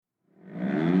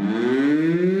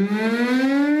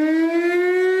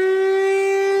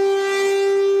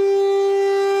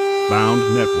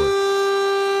Network.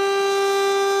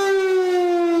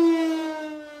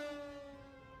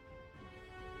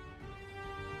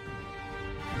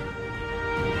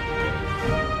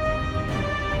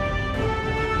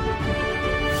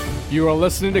 You are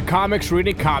listening to Comics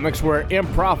Reading Comics, where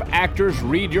improv actors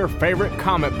read your favorite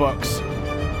comic books.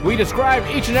 We describe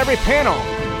each and every panel.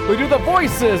 We do the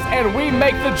voices and we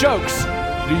make the jokes.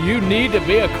 Do you need to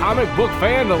be a comic book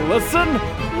fan to listen?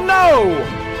 No!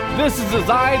 This is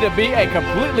designed to be a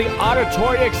completely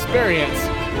auditory experience.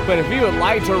 But if you would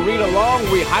like to read along,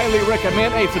 we highly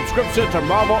recommend a subscription to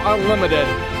Marvel Unlimited.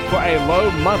 For a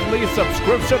low monthly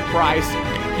subscription price,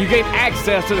 you gain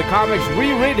access to the comics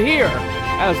we read here,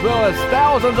 as well as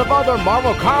thousands of other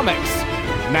Marvel comics.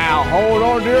 Now hold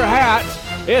on to your hats.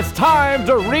 It's time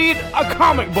to read a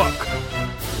comic book.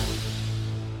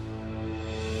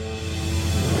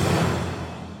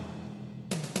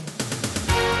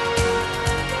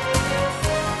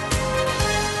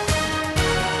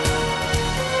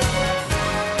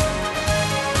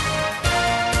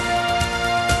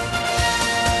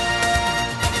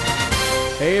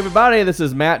 Hey everybody, this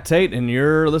is Matt Tate, and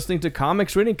you're listening to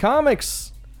Comics Reading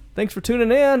Comics. Thanks for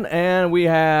tuning in, and we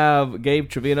have Gabe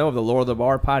Trevino of the Lore of the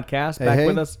Bar podcast back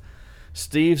with us.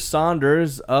 Steve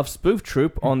Saunders of Spoof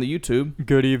Troop on the YouTube.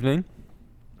 Good evening.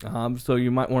 So you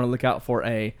might want to look out for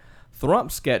a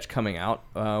Thrump sketch coming out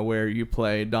where you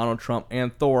play Donald Trump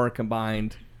and Thor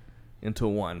combined into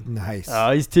one. Nice.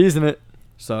 He's teasing it.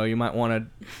 So you might want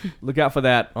to look out for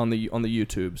that on the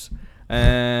YouTubes.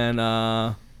 And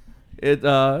it's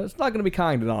not going to be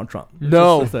kind to Donald Trump.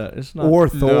 It's not. Or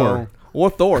Thor. No. Or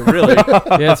Thor, really.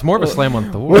 Yeah, it's more of a slam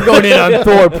on Thor. We're going in on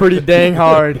Thor pretty dang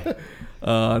hard.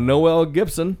 Noelle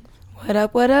Gibson. What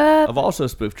up, what up? Of also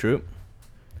Spoof Troop.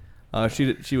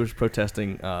 She was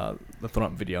protesting the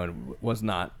Thrump video and did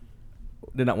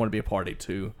not want to be a party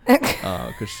to,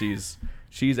 because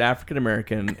she's African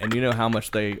American, and you know how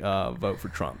much they vote for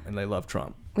Trump, and they love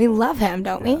Trump. We love him,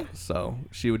 don't we? So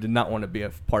she did not want to be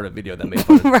a part of a video that made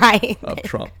fun right. of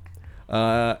Trump.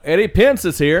 Eddie Pence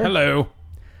is here. Hello.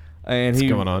 And What's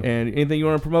going on? And anything you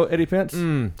want to promote, Eddie Pence?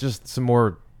 Just some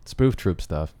more Spoof Troop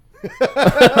stuff.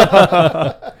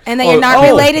 And then you're not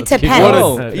related to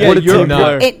Pence. Yeah, you're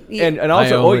not. And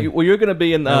also, you're going to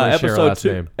be in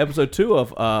episode episode 2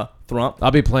 of Thrump. I'll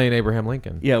be playing Abraham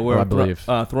Lincoln. Yeah, where I believe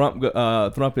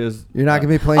Thrump is. You're not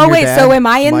going to be playing. Oh your wait, dad, so am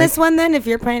I in Mike? this one then? If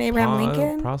you're playing Abraham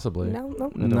Lincoln? Possibly.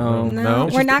 No.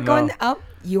 We're not going. Oh,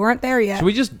 you weren't there yet. Should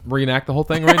we just reenact the whole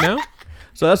thing right now?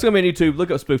 So that's going to be on YouTube. Look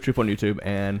up Spoof Troop on YouTube.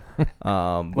 And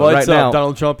Well, right now,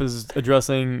 Donald Trump is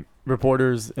addressing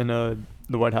reporters in the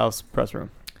White House press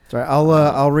room. Sorry,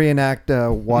 I'll reenact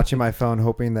watching my phone,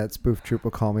 hoping that Spoof Troop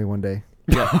will call me one day.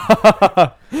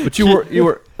 but you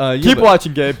were keep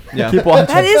watching, Gabe. Yeah. Keep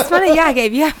watching. That is funny. Yeah,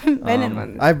 Gabe, you haven't been in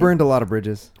one. I've burned a lot of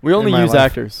bridges. We only in my use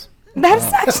life. actors.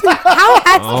 That's actually how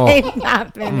has Gabe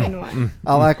not been in one?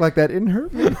 I'll act like that didn't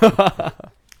hurt me.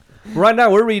 Right now,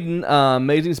 we're reading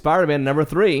Amazing Spider-Man number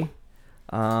 3. It's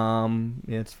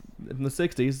in the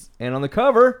 60s, and on the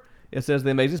cover it says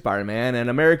The Amazing Spider-Man, and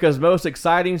America's most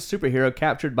exciting superhero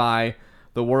captured by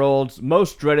the world's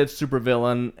most dreaded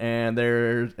supervillain. And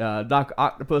there's Doc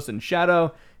Octopus in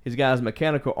shadow. He's got his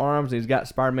mechanical arms, and he's got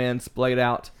Spider-Man splayed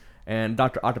out. And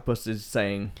Dr. Octopus is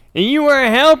saying, You were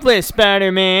helpless,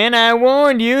 Spider-Man. I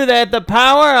warned you that the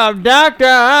power of Dr.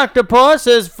 Octopus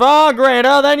is far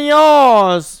greater than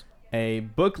yours. a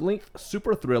book-length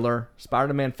super thriller.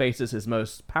 Spider-Man faces his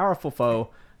most powerful foe,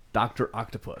 Dr.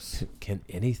 Octopus. Can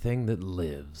anything that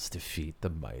lives defeat the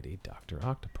mighty Dr.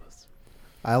 Octopus?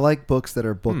 I like books that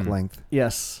are book length.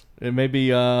 Yes. It may be,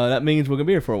 that means we're going to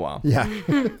be here for a while. Yeah.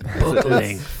 Book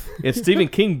length. It's Stephen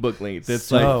King book length.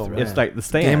 It's it's like The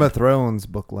Stand. Game of Thrones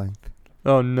book length.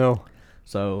 Oh, no.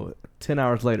 So 10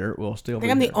 hours later, we'll still I be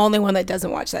think I'm here. the only one that doesn't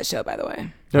watch that show, by the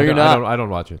way. No, you're not. I don't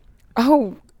watch it.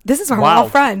 Oh, this is why we're Wow. all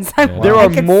friends. Yeah. There I are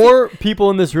can more people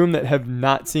in this room that have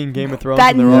not seen Game of Thrones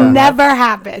That than there are. never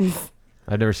happens.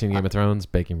 I've never seen Game of Thrones.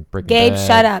 Breaking Gabe, Bad.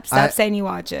 shut up. Stop I- saying you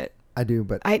watch it. I do,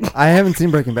 but I I haven't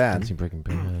seen Breaking I haven't Bad. seen Breaking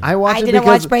Bad. I watched I it didn't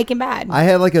because watch Breaking Bad. I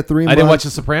had like a 3-month. I didn't watch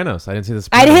The Sopranos. I didn't see The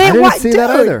I Sopranos. didn't, see that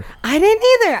either. I didn't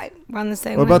either. We're on the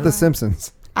same. What about one. The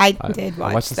Simpsons? I did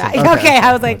watch watched The that. Simpsons. Okay,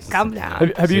 I was I like, watched The calm Simpsons.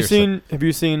 down. Have you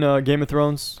Seriously. seen Game of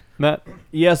Thrones, Matt?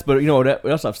 Yes, but you know what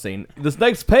else I've seen? This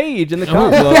next page in the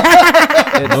comic book,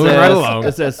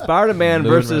 it says Spider-Man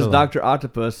Moving versus right along. Dr.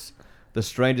 Octopus, the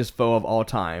strangest foe of all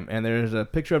time. And there's a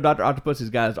picture of Dr. Octopus. He's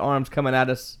got his arms coming at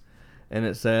us. And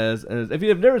it says, if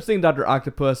you've never seen Dr.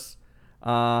 Octopus,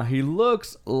 he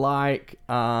looks like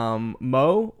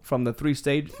Mo from the Three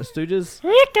Stooges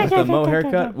with the Mo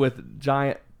haircut with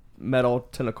giant metal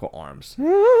tentacle arms.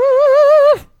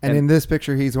 And in this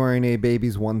picture, he's wearing a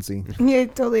baby's onesie. Yeah,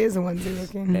 it totally is a onesie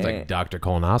looking. It's like Dr.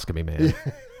 Colonoscopy Man.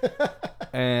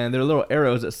 And there are little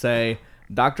arrows that say,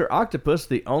 Dr. Octopus,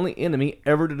 the only enemy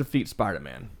ever to defeat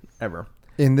Spider-Man. Ever.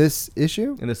 In this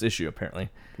issue? In this issue, apparently.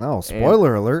 Oh,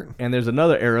 spoiler alert. And there's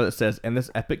another arrow that says, in this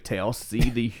epic tale, see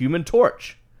the Human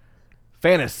Torch.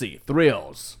 Fantasy,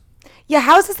 thrills. Yeah,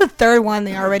 how is this the third one?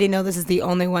 They already know this is the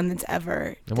only one that's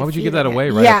ever. And why would you give defeated that away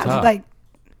it. right yeah, up top? like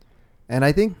And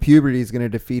I think puberty is going to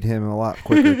defeat him a lot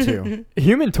quicker, too.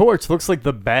 Human Torch looks like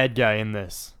the bad guy in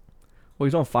this. Well,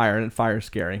 he's on fire, and fire is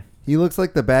scary. He looks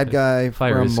like the bad guy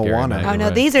Fire from is scary, Moana. man. oh no,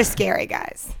 right. these are scary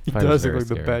guys. He Fire's does look very like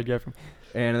the scary. bad guy from.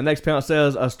 And the next panel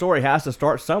says, a story has to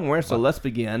start somewhere, so let's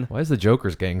begin Why is the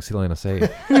Joker's gang stealing a safe?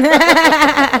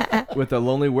 with a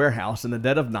lonely warehouse in the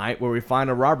dead of night where we find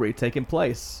a robbery taking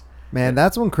place. Man,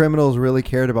 that's when criminals really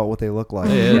cared about what they look like.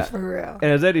 Yeah. For real.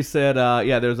 And as Eddie said,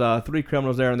 there's 3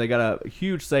 criminals there, and they got a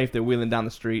huge safe they're wheeling down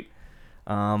the street.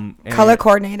 And Color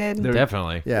coordinated. they're-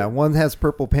 Definitely. Yeah, one has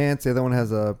purple pants, the other one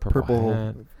has a purple.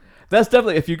 hat. That's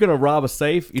definitely, if you're going to rob a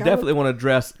safe, you definitely want to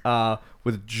dress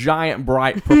with giant,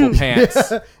 bright purple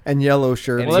pants and yellow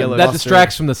shirt. And Well, yellow that mustard.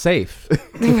 distracts from the safe.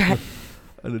 and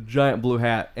a giant blue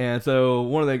hat. And so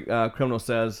one of the criminals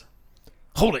says,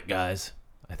 Hold it, guys.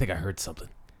 I think I heard something.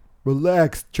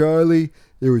 Relax, Charlie.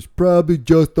 It was probably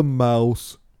just a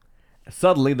mouse.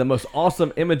 suddenly the most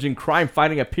awesome imaging crime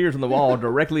fighting appears on the wall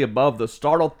directly above the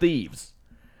startled thieves.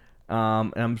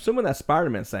 And I'm assuming that's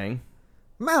Spider-Man saying.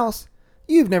 Mouse?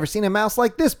 You've never seen a mouse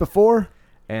like this before.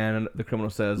 And the criminal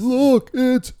says, Look,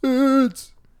 it's.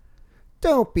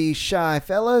 Don't be shy,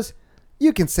 fellas.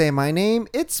 You can say my name.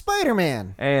 It's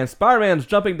Spider-Man. and Spider-Man's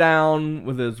jumping down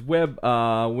with his web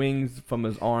wings from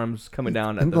his arms coming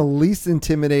down at In the the... least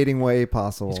intimidating way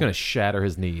possible. He's going to shatter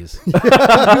his knees.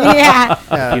 Yeah.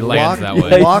 Yeah, he lands that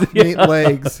way. Lock meat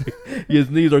legs. His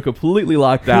knees are completely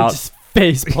locked out. Just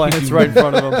face plants right in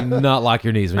front of him. Do not lock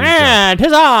your knees when you jump. And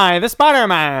 'tis I, the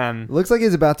Spider-Man. Looks like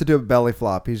he's about to do a belly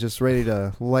flop. He's just ready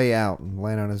to lay out and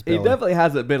land on his He belly. definitely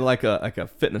hasn't been like a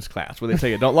fitness class where they tell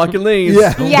you don't lock your knees.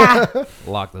 Yeah. Yeah.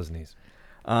 Lock those knees.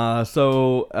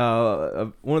 So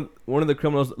one of the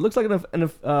criminals looks like kind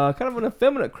of an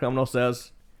effeminate criminal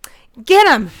says, Get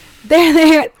him.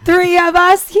 There, 3 of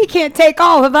us. He can't take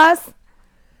all of us.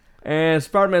 and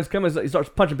Spider-Man's coming. He starts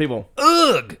punching people.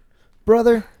 Ugh!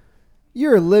 Brother,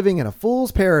 you're living in a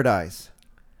fool's paradise.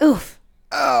 Oof.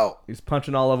 Oh. He's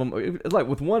punching all of them. It's like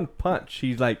with one punch,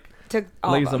 he's like Took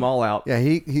all lays of them them. all out. Yeah,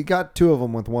 he got 2 of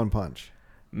them with 1 punch.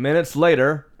 Minutes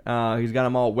later, he's got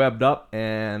them all webbed up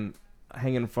and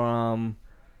hanging from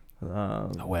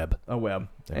A web. a web.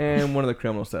 And one of the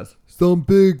criminals says, Some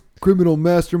big criminal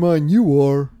mastermind you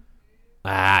are.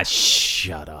 Ah,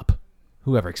 shut up.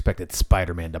 Whoever expected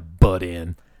Spider-Man to butt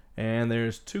in? and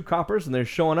there's 2 coppers, and they're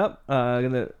showing up,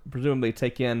 gonna presumably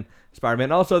take in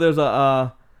Spider-Man. Also, there's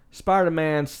a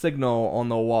Spider-Man signal on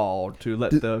the wall to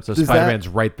let Did- the. So Does Spider-Man's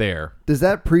right there. Does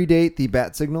that predate the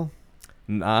bat signal?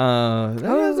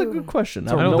 That is a good question.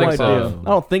 I I have don't no think idea. so. I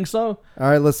don't think so. All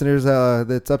right, listeners,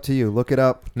 it's up to you. Look it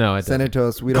up. No, it Send it to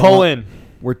us. We don't Call want- in.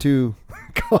 We're too.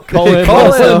 Call in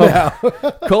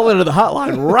into the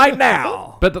hotline right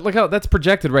now. But look how that's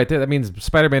projected right there. That means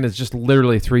Spider-Man is just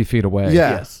literally 3 feet away.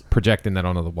 Yeah. Yes. Projecting that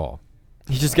onto the wall.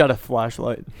 He just got a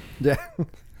flashlight. Yeah.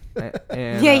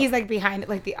 And, Yeah, he's like behind it,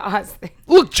 like the Oz thing.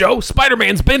 Look, Joe,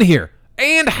 Spider-Man's been here.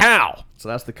 And how? so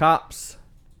that's the cops.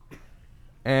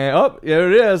 And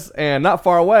there it is. And not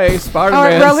far away, Or it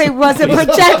Spider-Man. really was a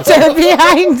projector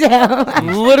behind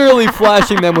him. Literally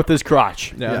flashing them with his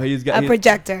crotch. Yeah, he's A got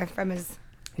projector from his.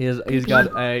 he's got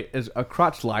a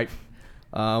crotch light,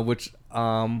 which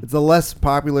It's a less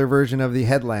popular version of the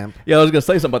headlamp. yeah, I was gonna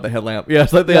say something about the headlamp. Yeah,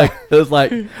 it's like it was like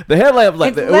the headlamp.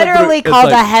 Like It's it went literally it's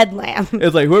called like- a headlamp.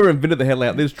 It's like whoever invented the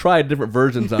headlamp, they just tried different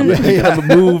versions of it. They kind of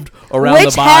moved around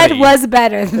Which the body. head was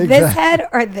better, this head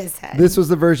or this head? This was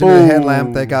the version of the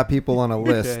headlamp that got people on a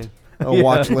list, a Yeah.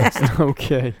 watch list.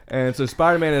 Okay. And so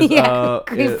Spider-Man is yeah,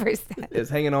 Creeper said. is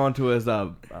hanging on to his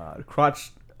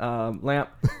crotch lamp,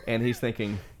 and he's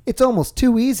thinking, It's almost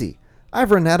too easy. I've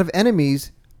run out of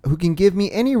enemies who can give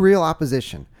me any real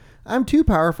opposition. I'm too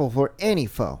powerful for any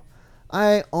foe.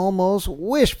 I almost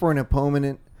wish for an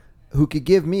opponent who could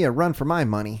give me a run for my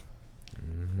money.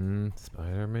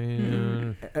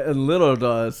 Spider-Man. and little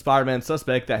does Spider-Man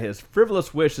suspect that his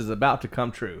frivolous wish is about to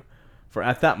come true. For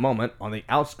at that moment, on the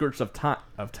outskirts of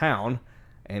town,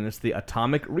 and it's the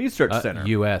Atomic Research Center.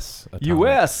 U.S.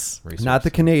 U.S. Research. Not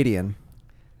the Canadian.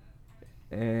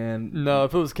 And No,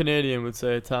 if it was Canadian, would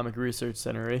say Atomic Research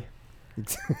Center, eh?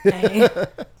 Hey.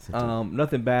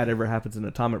 Nothing bad ever happens in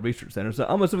Atomic Research Center. So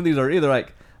I'm assuming these are either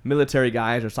like military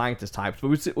guys or scientist types. But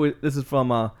this is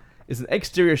from it's an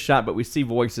exterior shot, but we see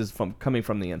voices coming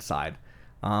from the inside.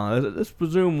 Let's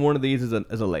presume one of these is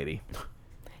a lady.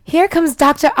 Here comes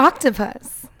Dr.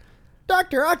 Octopus.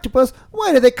 Dr. Octopus,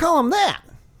 why do they call him that?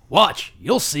 Watch,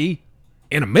 you'll see.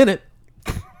 In a minute.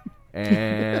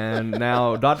 And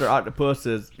now Dr. Octopus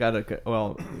has got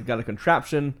a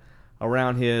contraption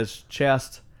around his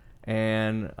chest,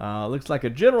 and looks like a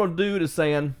general dude is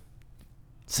saying,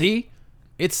 See?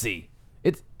 It's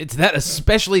that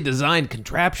especially designed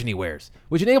contraption he wears,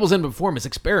 which enables him to perform his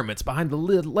experiments behind the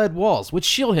lead walls, which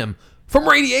shield him from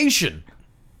radiation.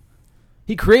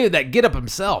 He created that getup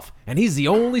himself, and he's the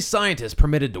only scientist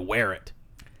permitted to wear it.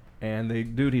 and the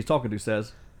dude he's talking to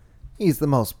says, He's the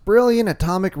most brilliant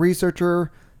atomic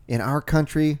researcher in our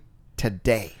country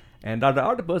today. and Dr.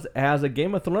 Octopus has a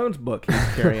Game of Thrones book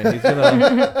he's carrying. He's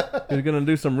gonna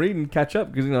do some reading, catch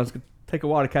up, because it's gonna take a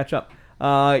while to catch up.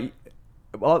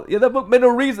 Well, yeah, that book made no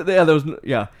reason.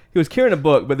 Yeah, he was carrying a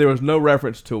book, but there was no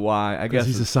reference to why. I guess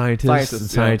He's a scientist, and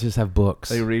scientists have books.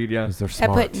 They read, yeah. 'Cause they're I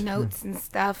smart. put notes and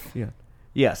stuff. Yeah.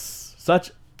 Yes,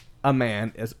 such a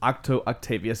man is Octo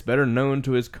Octavius, better known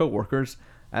to his co-workers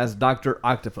as Dr.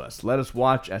 Octopus. Let us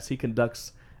watch as he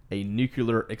conducts a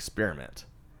nuclear experiment.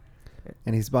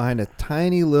 And he's behind a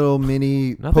tiny little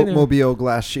mini Nothing there- Pope-mobile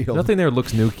glass shield. Nothing there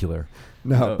looks nuclear.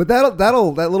 No, but that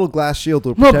little glass shield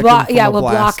will We'll protect block. him from Yeah, a we'll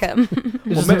blast. block him.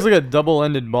 It just looks like a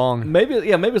double-ended bong. Maybe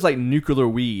it's like nuclear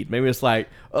weed. Maybe it's like,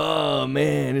 oh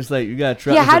man, it's like you got to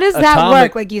try. Yeah, it's how a- does that atomic-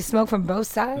 work? Like you smoke from both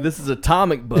sides? This is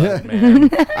atomic bug, man.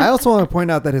 I also want to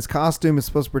point out that his costume is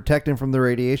supposed to protect him from the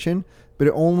radiation, but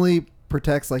it only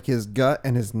protects like his gut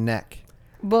and his neck.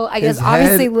 Well, I His guess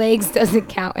obviously head- legs doesn't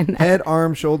count in that. Head,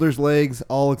 arms, shoulders, legs,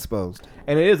 all exposed.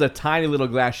 And it is a tiny little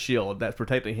glass shield that's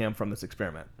protecting him from this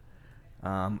experiment.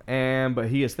 But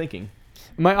he is thinking,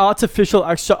 My artificial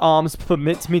extra arms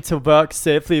permit me to work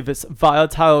safely with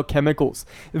volatile chemicals.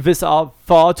 These are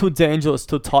far too dangerous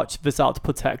to touch without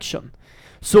protection.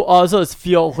 So others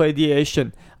feel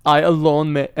radiation. I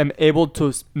alone am able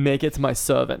to make it my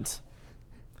servant.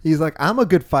 He's like, I'm a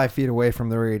good 5 feet away from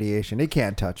the radiation. It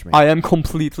can't touch me. I am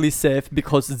completely safe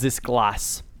because of this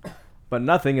glass. but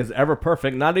nothing is ever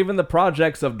perfect, not even the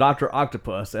projects of Dr.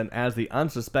 Octopus. And as the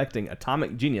unsuspecting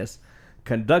atomic genius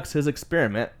conducts his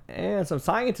experiment, and some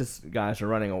scientist guys are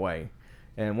running away.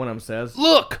 And one of them says,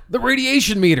 Look, the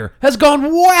radiation meter has gone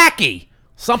wacky.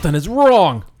 Something is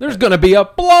wrong. There's going to be a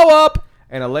blow up.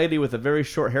 and a lady with a very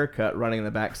short haircut running in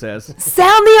the back says,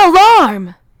 Sound the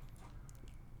alarm!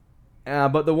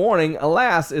 but the warning,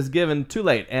 alas, is given too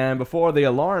late. And before the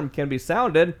alarm can be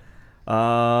sounded,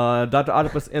 Dr.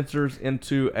 Octopus enters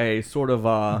into a sort of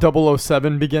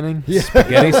 007 beginning.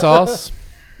 Spaghetti sauce.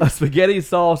 a spaghetti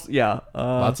sauce,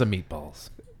 Lots of meatballs.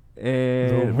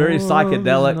 and very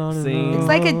psychedelic scene. It's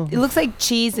like it looks like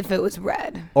cheese if it was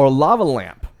red. Or lava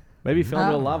lamp. Maybe filmed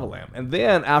with a Oh. lava lamp. And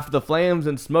then, after the flames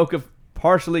and smoke have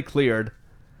partially cleared,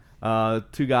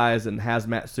 two guys in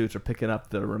hazmat suits are picking up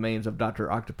the remains of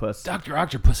Dr. Octopus. Dr.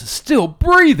 Octopus is still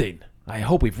breathing. I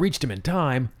hope we've reached him in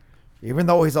time. Even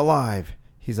though he's alive,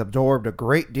 he's absorbed a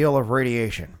great deal of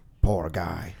radiation. Poor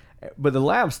guy. But the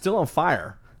lab's still on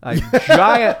fire. Like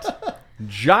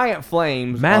giant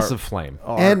flames. Massive flame.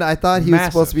 And I thought he was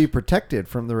supposed massive. to be protected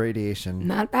from the radiation.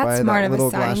 Not by that smart of a little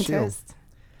glass shield. scientist.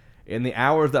 In the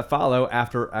hours that follow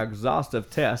after exhaustive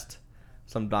test,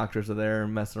 some doctors are there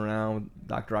messing around with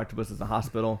Dr. Octopus in the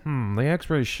hospital. The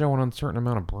x-rays show an uncertain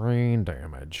amount of brain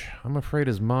damage. I'm afraid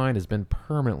his mind has been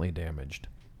permanently damaged.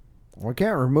 We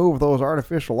can't remove those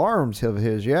artificial arms of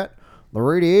his yet. The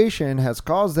radiation has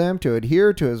caused them to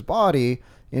adhere to his body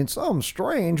in some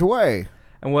strange way.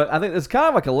 And what I think it's kind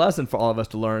of like a lesson for all of us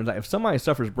to learn is that if somebody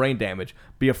suffers brain damage,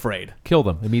 be afraid. Kill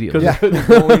them immediately.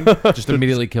 Because Just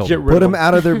immediately kill get them. rid Put of him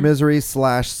out of their misery /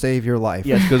 save your life.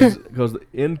 Yes, because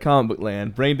in comic book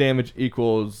land, brain damage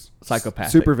equals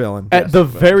psychopathic. Supervillain. At the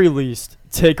very least,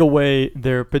 take away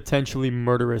their potentially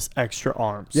murderous extra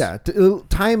arms. Yeah,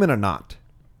 tie him in a knot.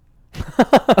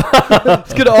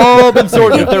 This could all been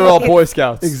sorted if they were all Boy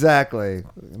Scouts. Exactly.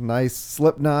 Nice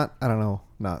slip knot. I don't know.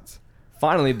 Knots.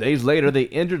 Finally, days later, the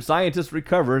injured scientist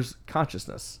recovers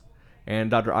consciousness. And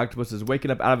Dr. Octopus is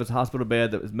waking up out of his hospital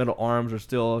bed. That his middle arms are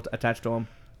still attached to him.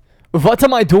 What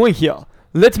am I doing here?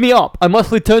 Let me up. I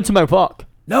must return to my work.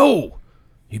 No!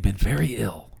 You've been very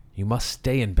ill. You must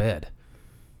stay in bed.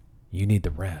 You need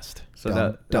the rest.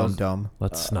 So Dumb.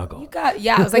 Let's snuggle. I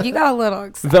was like, you got a little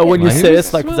excited. Though when you Well, he say was-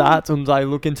 it like that and I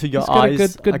look into your He's got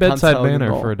eyes, a good I can't bedside tell you manner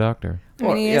more. for a doctor.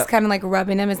 And he is kind of like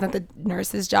rubbing him. Isn't that the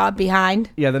nurse's job behind?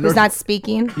 Yeah, the Who's nurse- not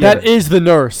speaking. That is the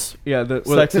nurse. Yeah,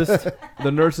 Sexist.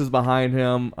 The nurse is behind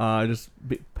him, just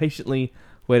patiently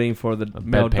waiting for the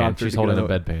male bedpan. doctor. She's to holding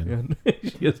get a bedpan.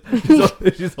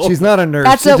 she's holding, She's not a nurse.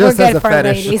 That's she what we're just has good a for,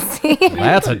 fetish. ladies.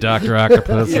 That's a Dr.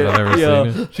 Octopus if I've ever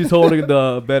seen it. she's holding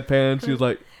the bedpan. She's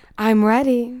like, I'm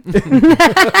ready.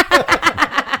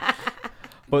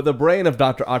 but the brain of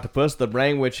Dr. Octopus, the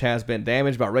brain which has been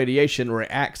damaged by radiation,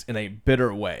 reacts in a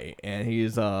bitter way, and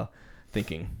he's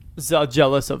thinking. They are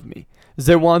jealous of me.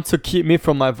 They want to keep me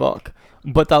from my work,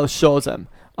 but I'll show them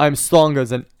I'm stronger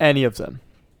than any of them.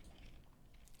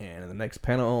 And in the next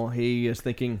panel, he is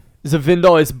thinking. The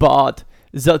window is barred.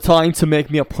 They're trying to make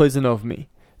me a prisoner of me.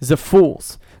 The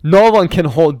fools. No one can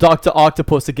hold Dr.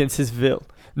 Octopus against his will.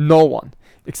 No one.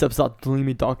 Except that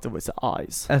dreamy doctor with the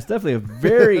eyes. That's definitely a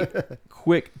very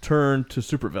quick turn to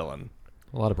supervillain.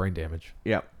 A lot of brain damage.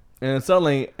 Yeah. And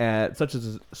suddenly, at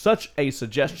such a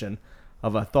suggestion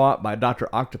of a thought by Dr.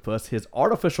 Octopus, his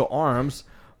artificial arms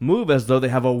move as though they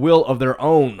have a will of their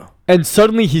own. And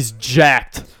suddenly he's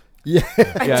jacked. I Yeah, totally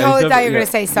he's thought you were definitely- going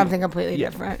to say something completely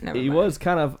different. Never He mind. was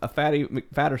kind of a fatty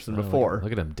McFatterson before.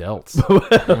 Look at him delts.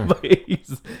 But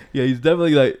he's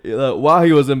definitely like, while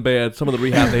he was in bed, some of the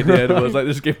rehab they did was like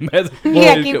just give massive,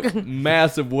 Yeah, just give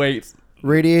massive weights.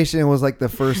 Radiation was like the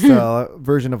first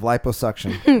version of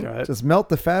liposuction. Just melt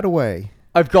the fat away.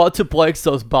 I've got to break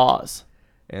those bars.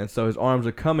 And so his arms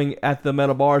are coming at the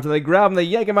metal bars, and they grab him, they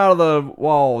yank him out of the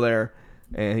wall there.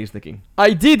 And he's thinking,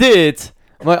 I did it.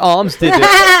 My arms did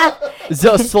it.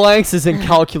 Their strength is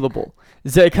incalculable.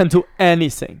 They can do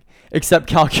anything except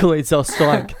calculate their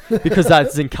strength because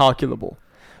that's incalculable.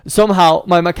 Somehow,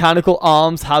 my mechanical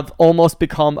arms have almost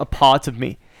become a part of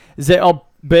me. They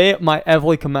obey my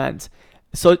every command.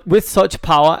 So, with such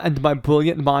power and my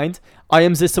brilliant mind, I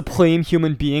am the supreme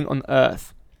human being on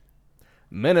Earth.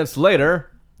 minutes later,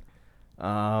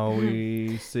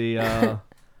 we see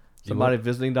somebody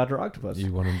visiting Dr. Octopus.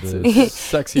 You want him to...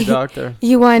 Sexy doctor.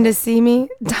 You wanted to see me,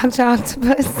 Dr.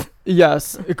 Octopus?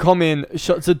 Yes, come in.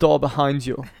 Shut the door behind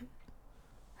you.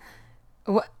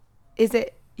 What? Is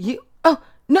it you? Oh,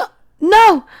 no,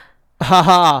 no!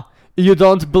 Haha, you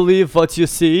don't believe what you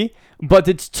see, but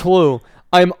it's true.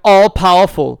 I'm all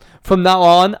powerful. From now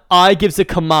on, I give the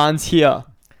commands here.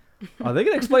 Are they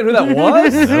gonna explain who that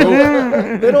was?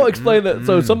 They don't explain that.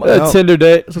 So somebody, A Tinder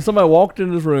date. so somebody walked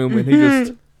in his room and he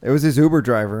just. It was his Uber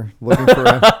driver looking for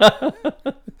a...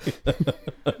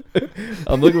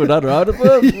 I'm looking for Dr.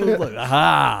 Octopus. He was like,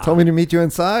 aha. Told me to meet you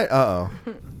inside? Uh-oh.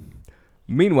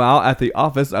 Meanwhile, at the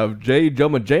office of J.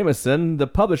 Jonah Jameson, the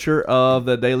publisher of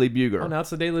the Daily Oh, Bugle. now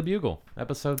it's the Daily Bugle,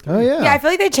 episode 3. Oh, yeah. Yeah, I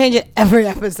feel like they change it every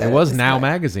episode. It was at this Now point.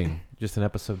 Magazine, just in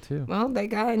episode 2. Well, they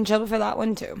got in trouble for that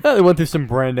one, too. Yeah, they went through some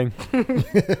branding.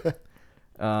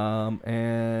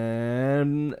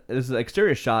 And this is an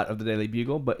exterior shot of the Daily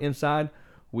Bugle, but inside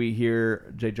we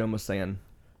hear J. Jonah saying,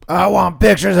 I want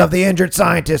pictures of the injured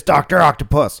scientist, Dr.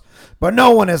 Octopus, but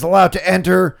no one is allowed to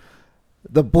enter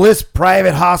the Bliss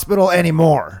Private Hospital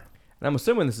anymore. and I'm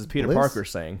assuming this is Peter Bliss? Parker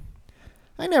saying,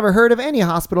 I never heard of any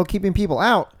hospital keeping people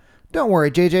out. Don't worry,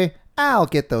 JJ. I'll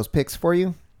get those pics for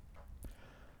you.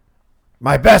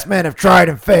 My best men have tried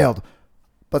and failed,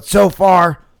 but so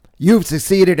far, you've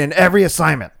succeeded in every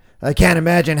assignment. I can't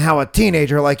imagine how a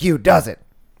teenager like you does it.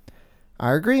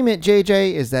 Our agreement,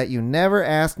 JJ, is that you never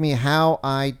ask me how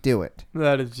I do it.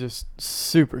 That is just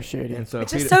super shady. and so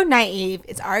It's Peter, just so naive.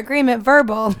 It's our agreement,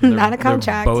 verbal, not a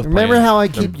contract. Both Remember playing, how I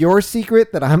keep your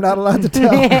secret that I'm not allowed to tell?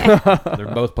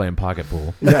 They're both playing pocket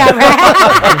pool.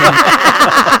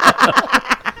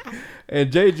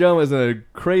 and J. Jonah is in a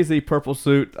crazy purple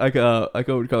suit, like what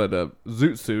would you call it, a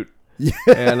zoot suit. Yeah.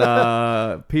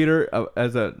 And Peter,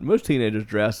 as most teenagers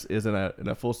dress, is in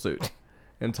a full suit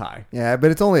and tie. Yeah,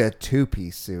 but it's only a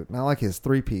 2-piece suit, not like his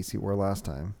 3-piece he wore last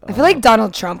time. I feel like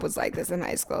Donald Trump was like this in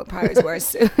high school. Probably always wore a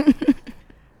suit.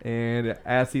 And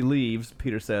as he leaves,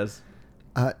 Peter says,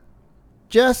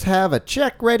 Just have a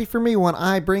check ready for me when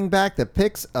I bring back the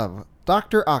pics of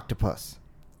Dr. Octopus.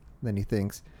 Then he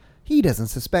thinks, he doesn't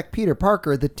suspect Peter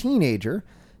Parker, the teenager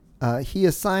he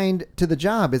assigned to the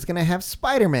job, is going to have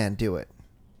Spider-Man do it.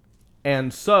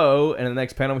 and so in the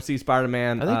next panel we see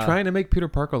Spider-Man. Are they trying to make Peter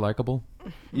Parker likable?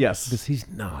 Yes. Because he's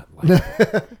not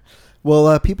likable.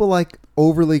 Well, people like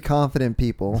overly confident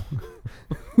people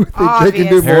who think they can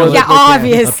do Obviously. more than Yeah, they can.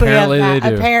 obviously. Apparently of they that.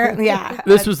 do. Apparently, yeah.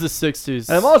 This was the 60s.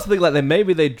 And I'm also thinking like that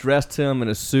maybe they dressed him in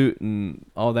a suit and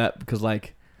all that because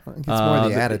like I think it's more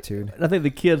the attitude. I think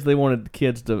they wanted the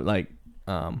kids to like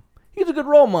he's a good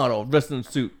role model dressed in a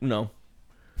suit, you know.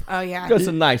 Oh, yeah. Dressed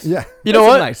in nice. Yeah. You know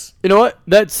Dressed in what? Nice. You know what?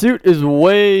 That suit is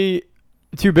way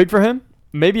too big for him.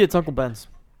 Maybe it's Uncle Ben's.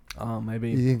 Oh,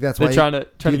 maybe. You think that's They're why? trying to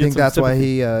Do get you think some that's why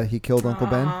sympathy. he killed Uncle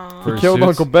Ben? For He killed suits,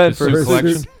 Uncle Ben his for suit his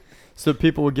collection. suits, so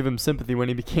people would give him sympathy when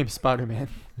he became Spider-Man.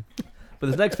 But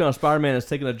this next film, Spider-Man is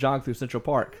taking a jog through Central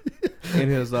Park in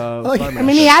his Spider-Man I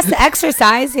mean, he suit. has to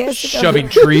exercise. He has to go. Shoving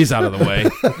trees out of the way.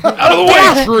 Out of the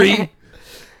way, tree!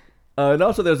 And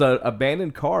also, there's an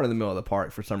abandoned car in the middle of the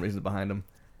park for some reason behind him,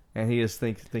 and he is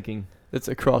thinking, It's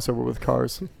a crossover with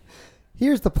Cars.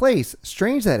 Here's the place.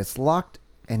 Strange that it's locked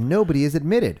and nobody is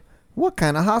admitted. What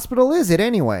kind of hospital is it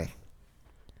anyway?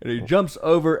 and he jumps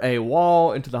over a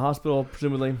wall into the hospital,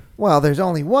 presumably. Well, there's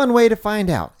only one way to find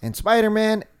out, and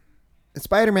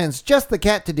Spider-Man's just the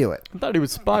cat to do it. I thought he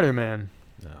was Spider-Man.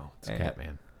 No, it's And-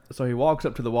 Catman. So he walks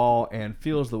up to the wall and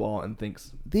feels the wall and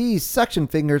thinks, These suction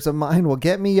fingers of mine will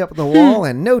get me up the wall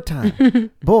in no time.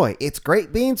 Boy, it's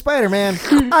great being Spider-Man.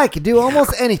 I could do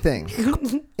almost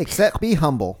anything except be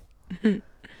humble.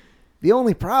 The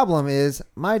only problem is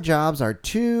my jobs are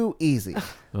too easy.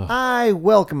 I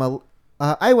welcome a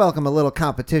little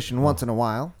competition once in a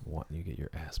while. You get your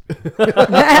ass beat.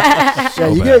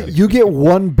 Yeah, you get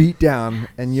one beat down,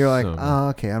 and you're like, So- oh,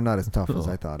 okay, I'm not as tough as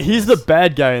I thought. I He's was." the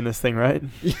bad guy in this thing, right?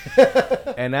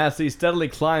 and as he steadily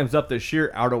climbs up the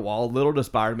sheer outer wall, little does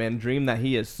Spider-Man dream that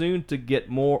he is soon to get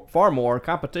far more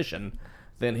competition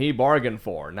than he bargained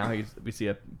for. Now we see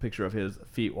a picture of his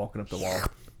feet walking up the wall.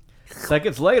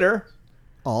 Seconds later,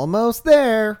 Almost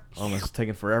there. almost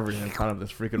taking forever to climb up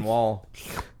this freaking wall.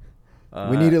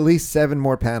 We need at least 7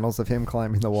 more panels of him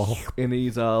climbing the wall. And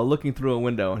he's looking through a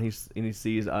window, and he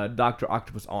sees Dr.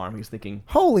 Octopus' arm. He's thinking,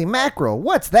 Holy mackerel,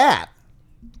 what's that?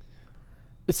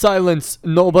 Silence.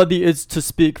 Nobody is to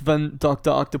speak when Dr.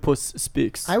 Octopus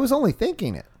speaks. I was only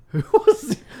thinking it.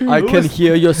 I can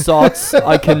hear your thoughts.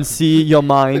 I can see your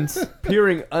mind.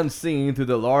 peering unseen through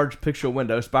the large picture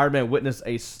window, Spider-Man witnessed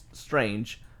a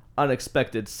strange,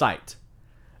 unexpected sight.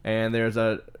 And there's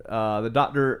the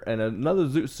doctor in another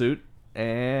zoot suit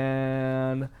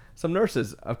and some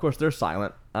nurses. Of course, they're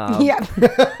silent. Yeah.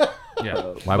 Yeah.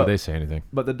 Why would they say anything?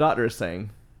 But the doctor is saying,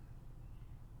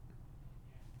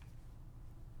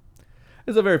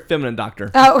 it's a very feminine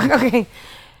doctor. Oh, okay.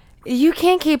 You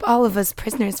can't keep all of us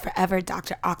prisoners forever,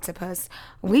 Dr. Octopus.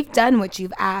 We've done what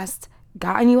you've asked,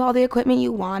 gotten you all the equipment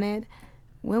you wanted.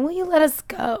 When will you let us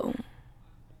go?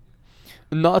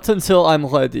 Not until I'm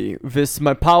ready. With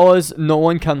my powers, no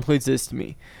one can resist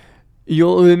me.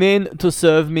 You'll remain to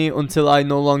serve me until I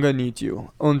no longer need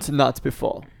you, and not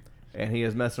before. And he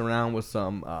is messing around with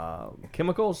some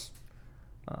chemicals.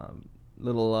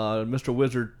 Little Mr.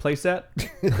 Wizard playset.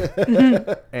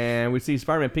 And we see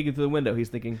Spider-Man peeking through the window. He's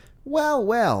thinking, Well,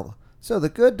 well. So the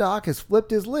good doc has flipped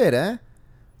his lid, eh?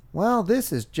 Well,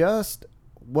 this is just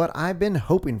what I've been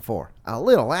hoping for. A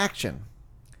little action.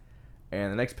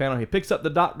 and the next panel, he picks up the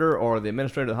doctor or the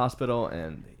administrator of the hospital,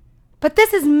 and But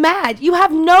this is mad. You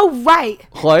have no right.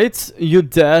 Right? You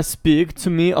dare speak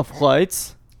to me of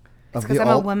rights? Of 'cause I'm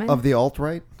a woman? Of the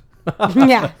alt-right?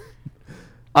 Yeah.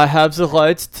 I have the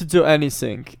right to do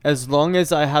anything, as long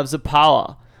as I have the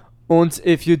power. And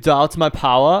if you doubt my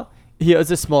power, here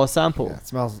is a small sample.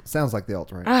 Yeah, it sounds like the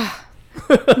alt-right.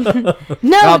 No.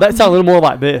 Now that sounds a little more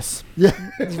like this.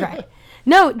 That's right.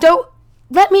 No, don't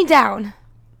let me down.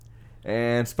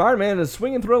 And Spider-Man is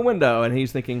swinging through a window, and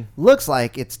he's thinking, Looks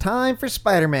like it's time for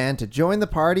Spider-Man to join the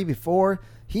party before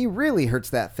he really hurts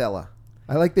that fella.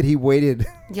 I like that he waited.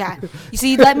 Yeah. You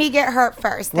see, let me get hurt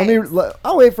first. thanks.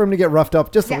 I'll wait for him to get roughed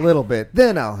up just Yeah. a little bit,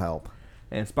 then I'll help.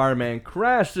 and Spider-Man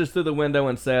crashes through the window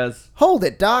and says, Hold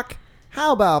it, Doc.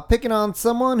 How about picking on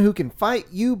someone who can fight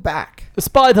you back?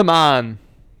 Spider-Man!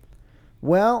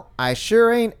 Well, I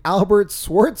sure ain't Albert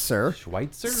Schweitzer.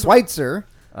 Schweitzer? Switzer?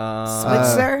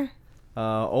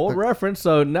 old reference.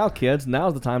 So now, kids,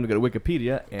 now's the time to go to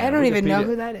Wikipedia. And I don't even know Wikipedia-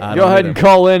 who that is. I Go don't ahead and either.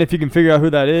 call in if you can figure out who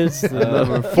that is. The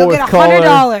You'll fourth get caller.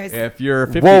 $100. If you're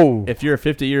 50, Whoa. if you're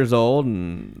 50 years old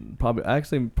and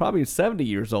probably 70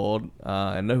 years old,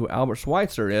 and know who Albert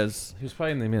Schweitzer is, He was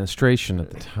probably in the administration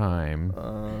at the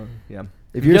time. yeah.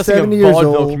 If you're Guessing 70 a years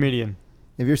vaudeville old, comedian.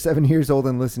 if you're 7 years old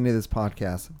and listening to this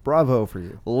podcast, bravo for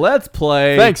you. Let's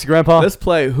play. Thanks, Grandpa. Let's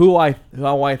play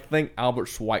how I think Albert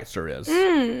Schweitzer is.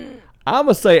 I'm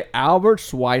gonna say Albert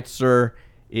Schweitzer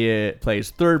plays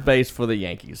third base for the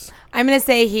Yankees. I'm going to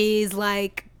say he's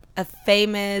like a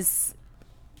famous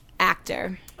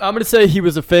actor. I'm going to say he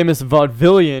was a famous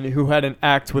vaudevillian who had an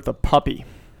act with a puppy.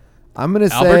 I'm gonna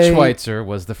Albert say Schweitzer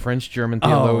was the French-German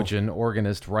theologian,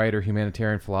 organist, writer,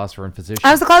 humanitarian, philosopher, and physician.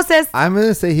 I was the closest. I'm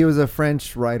gonna say he was a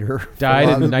French writer. Died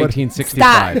in What-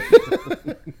 1965.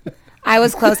 I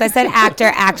was close. I said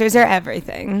actor. Actors are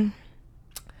everything.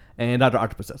 And Dr.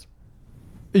 Octopus says,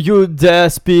 You dare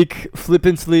speak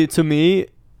flippantly to me?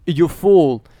 You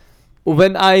fool.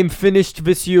 When I'm finished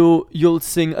with you, you'll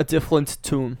sing a different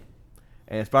tune.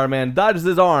 And Spider-Man dodges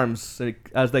his arms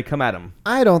as they come at him.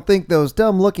 I don't think those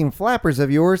dumb-looking flappers of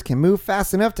yours can move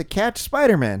fast enough to catch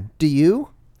Spider-Man. Do you?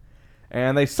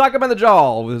 And they sock him in the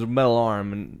jaw with his metal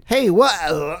arm. And Hey, what?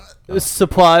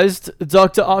 Surprised,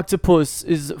 Dr. Octopus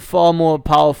is far more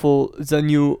powerful than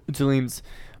you dreams.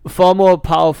 Far more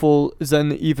powerful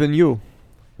than even you.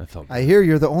 That felt good. I hear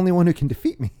you're the only one who can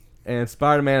defeat me. And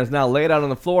Spider-Man is now laid out on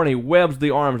the floor, and he webs the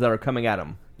arms that are coming at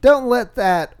him. Don't let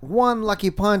that one lucky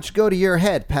punch go to your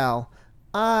head, pal.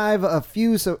 I've a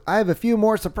few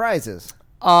more surprises.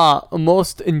 Ah,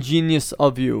 most ingenious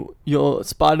of you. Your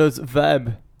spider's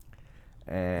web.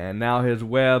 And now his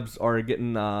webs are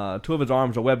getting, two of his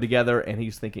arms are webbed together, and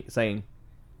he's saying,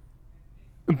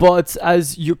 But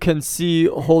as you can see,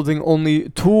 holding only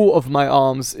 2 of my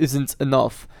arms isn't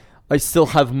enough. I still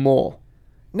have more.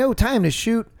 No time to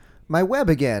shoot my web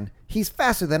again. He's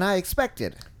faster than I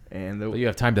expected. and But you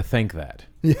have time to thank that.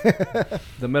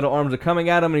 the metal arms are coming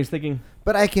at him, and he's thinking,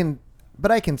 But I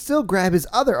can still grab his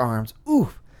other arms.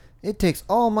 Oof. It takes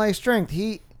all my strength.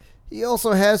 He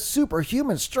also has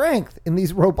superhuman strength in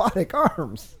these robotic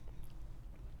arms.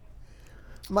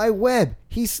 My web.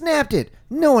 He snapped it.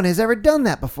 No one has ever done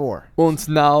that before. And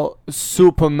now,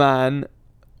 Superman.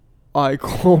 I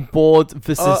call board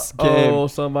this is game. oh,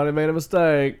 somebody made a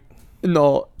mistake.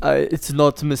 No, it's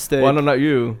not a mistake. Well, no, not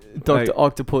you. Dr. Like,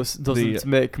 Octopus doesn't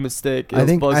make mistake. I It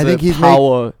think- was I think a he's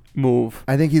power move.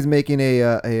 I think he's making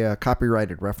a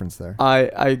copyrighted reference there.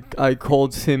 I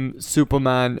called him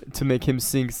Superman to make him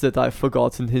think that I've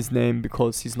forgotten his name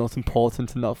because he's not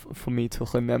important enough for me to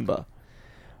remember.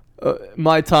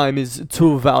 My time is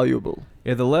too valuable.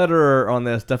 Yeah, the letterer on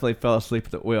this definitely fell asleep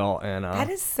at the wheel, and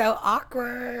That is so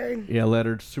awkward. yeah,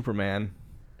 lettered Superman.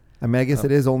 I mean, I guess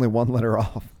it is only one letter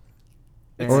off.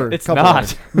 It's, Or a it's couple not.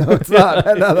 letters. No, it's not.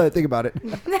 Now that I think about it.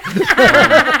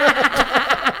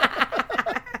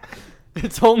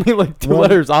 It's only like 2 One-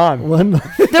 letters on. One.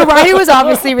 The writer was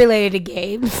obviously related to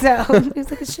Gabe, so he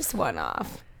was like, it's just one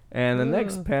off. And the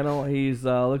next panel, he's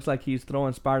looks like he's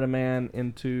throwing Spider-Man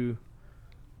into.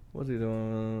 What's he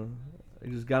doing?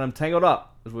 He just got him tangled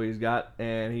up. Is what he's got,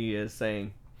 and he is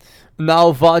saying, Now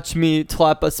watch me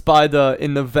trap a spider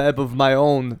in the web of my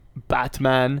own,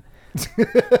 Batman.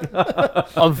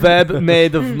 A web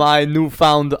made of my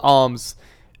newfound arms.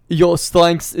 Your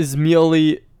strength is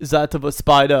merely that of a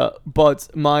spider,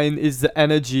 but mine is the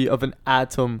energy of an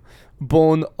atom,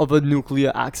 born of a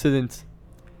nuclear accident.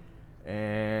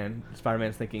 and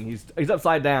Spider-Man's thinking he's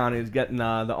upside down. He's getting the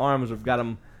arms have got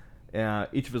him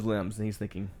each of his limbs, and he's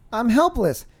thinking, I'm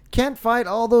helpless. Can't fight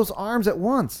all those arms at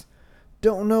once.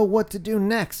 Don't know what to do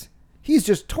next. He's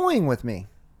just toying with me.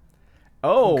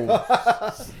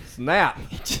 oh, snap!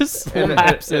 He just And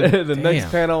slaps him. the next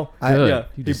Damn. panel, Good. You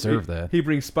he- deserve he- that. He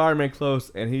brings Spider-Man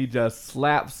close, and he just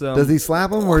slaps him. Does he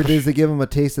slap him or does he give him a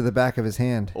taste of the back of his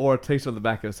hand? Or a taste of the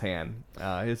back of his hand.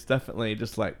 It's definitely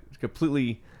just like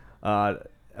completely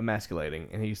emasculating.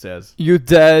 And he says, You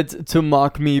dared to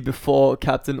mock me before,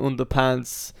 Captain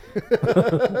Underpants.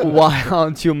 Why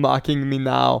aren't you mocking me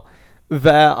now?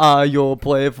 Where are your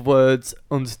brave words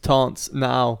and taunts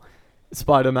now,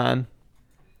 Spider-Man?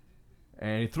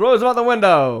 and he throws him out the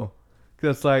window.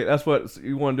 Cause that's what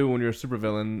you want to do when you're a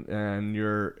supervillain and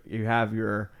you have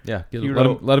your Yeah,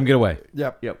 Hero- let him get away.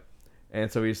 Yep. yep.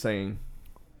 And so he's saying,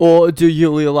 Or do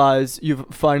you realize you've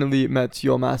finally met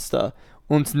your master,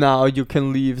 and now you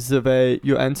can leave the way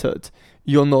you entered?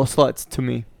 You're no threat to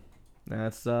me.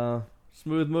 that's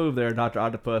smooth move there, Dr.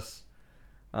 Octopus.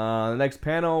 The next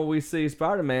panel, we see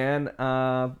Spider-Man.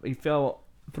 He fell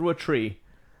through a tree.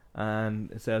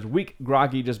 And it says, weak,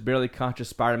 groggy, just barely conscious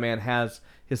Spider-Man has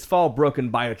his fall broken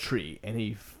by a tree. And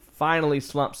he finally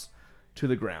slumps to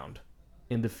the ground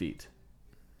in defeat.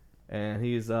 And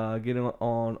he's getting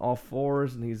on all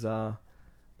fours, and he's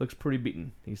looks pretty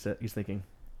beaten. He's thinking,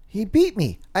 He beat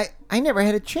me. I never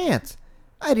had a chance.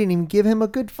 I didn't even give him a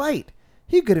good fight.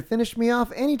 He could have finished me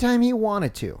off anytime he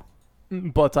wanted to.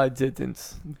 But I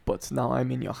didn't. But now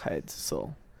I'm in your head,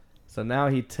 so... So now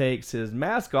he takes his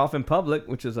mask off in public,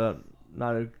 which is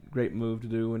not a great move to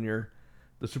do when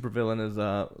the supervillain is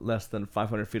less than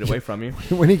 500 feet away from you.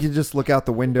 When he can just look out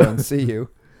the window and see you.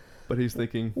 But he's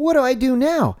thinking, What do I do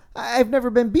now? I've never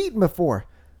been beaten before.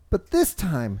 But this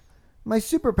time, my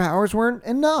superpowers weren't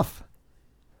enough.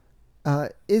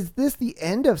 Is this the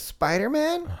end of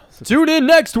Spider-Man? Tune in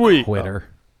next week! Quitter.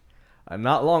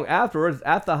 not long afterwards,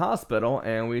 at the hospital,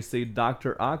 and we see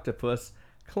Dr. Octopus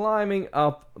climbing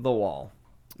up the wall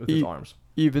with his arms.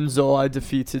 Even though I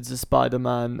defeated the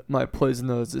Spider-Man, my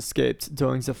prisoners escaped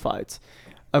during the fight.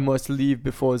 I must leave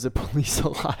before the police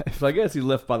arrive. So I guess he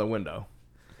left by the window.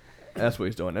 That's what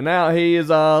he's doing. And now he is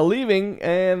leaving,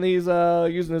 and he's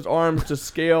using his arms to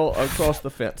scale across the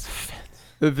fence.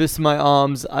 With my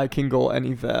arms, I can go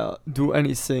anywhere, do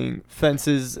anything.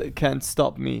 Fences can't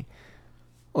stop me.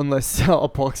 Unless they're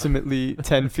approximately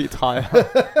 10 feet higher.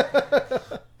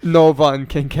 No one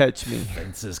can catch me.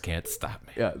 Fences can't stop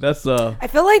me. Yeah, that's I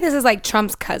feel like this is like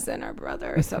Trump's cousin or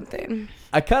brother or something.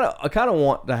 I kind of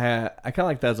want to have. I kind of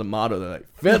like that as a motto. They're like,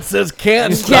 fences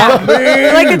can't stop me. I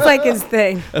feel like it's like his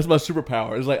thing. That's my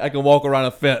superpower. It's like I can walk around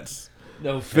a fence.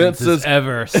 No Fences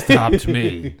ever stopped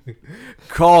me.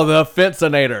 Call the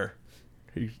Fencinator.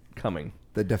 He's coming.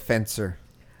 The defensor.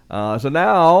 So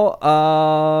now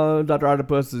Dr.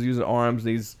 Octopus is using arms.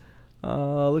 And he's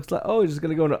looks like he's just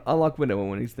gonna go in an unlocked window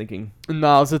when he's thinking.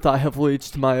 Now that I have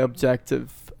reached my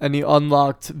objective, any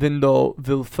unlocked window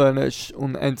will furnish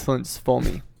an entrance for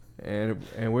me. And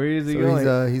where is he So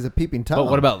going? he's a peeping Tom. But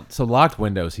what about locked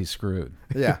windows? He's screwed.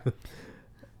 Yeah.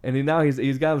 And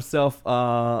he's got himself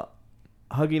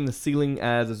hugging the ceiling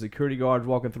as a security guard's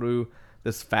walking through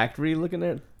this factory looking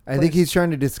at. I think he's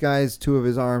trying to disguise two of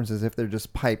his arms as if they're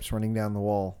just pipes running down the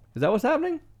wall. Is that what's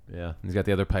happening? Yeah, he's got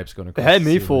the other pipes going It across. had the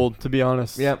me ceiling. fooled, to be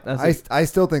honest. Yeah, I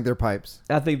still think they're pipes.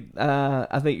 I think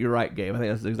you're right, Gabe. I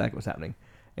think that's exactly what's happening.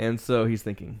 And so he's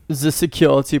thinking. The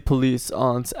security police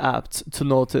aren't apt to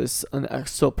notice an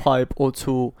extra pipe or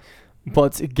two,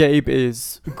 but Gabe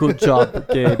is. Good job,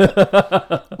 Gabe.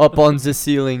 Up on the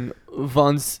ceiling.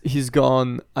 Once he's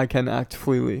gone, I can act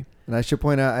freely. And I should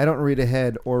point out, I don't read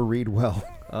ahead or read well.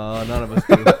 None of us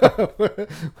do.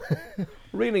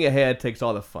 Reading ahead takes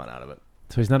all the fun out of it.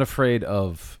 So he's not afraid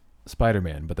of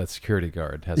Spider-Man, but that security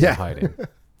guard has him hiding.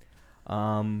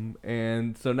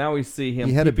 And so now we see him.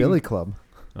 He had a peeping- billy club.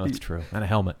 Oh, that's true. And a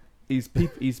helmet. He's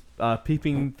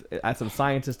peeping at some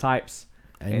scientist types,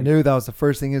 I knew that was the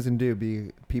first thing he was going to do,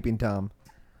 be peeping Tom.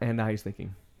 and now he's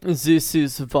thinking. This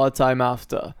is what I'm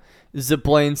after. The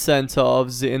brain center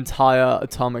of the entire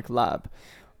atomic lab.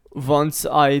 Once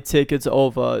I take it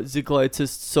over, the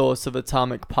greatest source of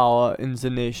atomic power in the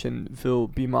nation will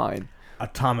be mine.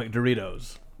 Atomic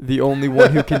Doritos. The only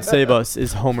one who can save us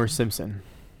is Homer Simpson.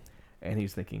 And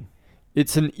he's thinking.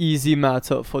 It's an easy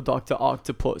matter for Dr.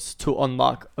 Octopus to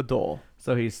unlock a door.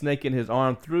 So he's snaking his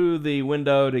arm through the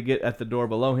window to get at the door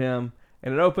below him,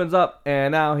 and it opens up,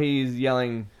 and now he's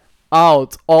yelling.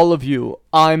 Out, all of you.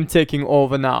 I'm taking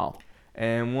over now.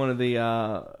 And one of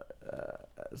the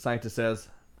scientists says,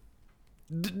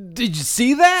 Did you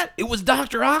see that? It was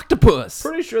Dr. Octopus.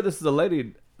 pretty sure this is a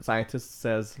lady scientist,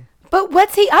 says. But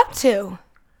what's he up to?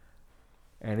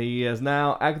 And he is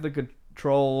now at the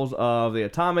controls of the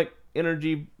atomic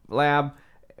energy lab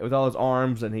with all his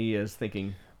arms, and he is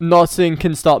thinking. Nothing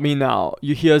can stop me now.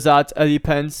 You hear that, Eddie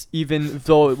Pence? Even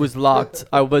though it was locked,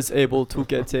 I was able to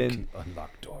get in.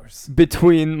 Unlock doors.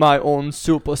 Between my own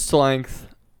super strength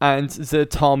and the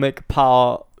atomic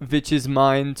power, which is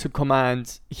mine to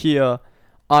command, here,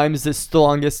 I'm the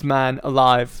strongest man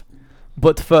alive.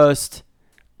 But first,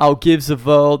 I'll give the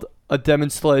world a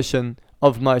demonstration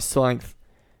of my strength.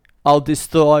 I'll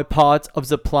destroy part of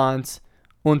the plant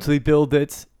and rebuild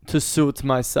it to suit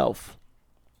myself.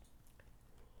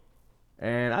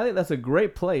 And I think that's a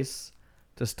great place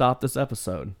to stop this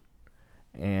episode.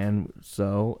 And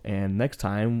next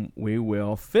time we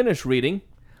will finish reading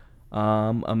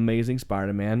Amazing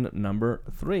Spider-Man number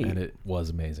 3. And it was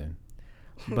amazing.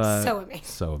 But So amazing.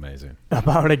 So amazing.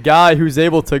 About a guy who's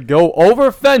able to go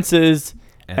over fences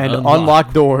and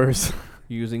unlock doors.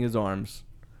 using his arms.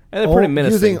 And they're pretty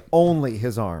menacing. Using only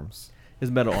his arms. His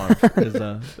metal arms.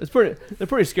 They're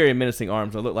pretty scary and menacing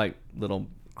arms. They look like little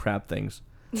crab things.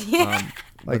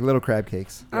 Like little crab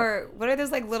cakes. Or what are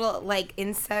those like little like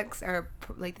insects or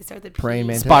like they start with the Praying P?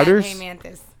 mantis? Spiders? Praying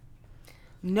mantis.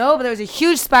 No, but there was a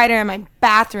huge spider in my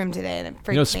bathroom today, and it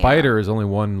freaked me spider out. is only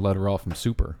one letter off from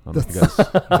super. I don't know if you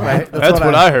guys. Right? That's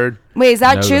what I heard. Wait, is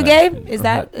that know true, that. Gabe? Is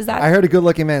that I heard a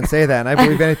good-looking man say that, and I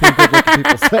believe anything good-looking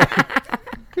people say.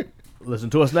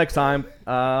 Listen to us next time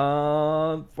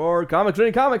for Comics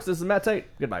Reading Comics. This is Matt Tate.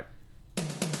 Goodbye.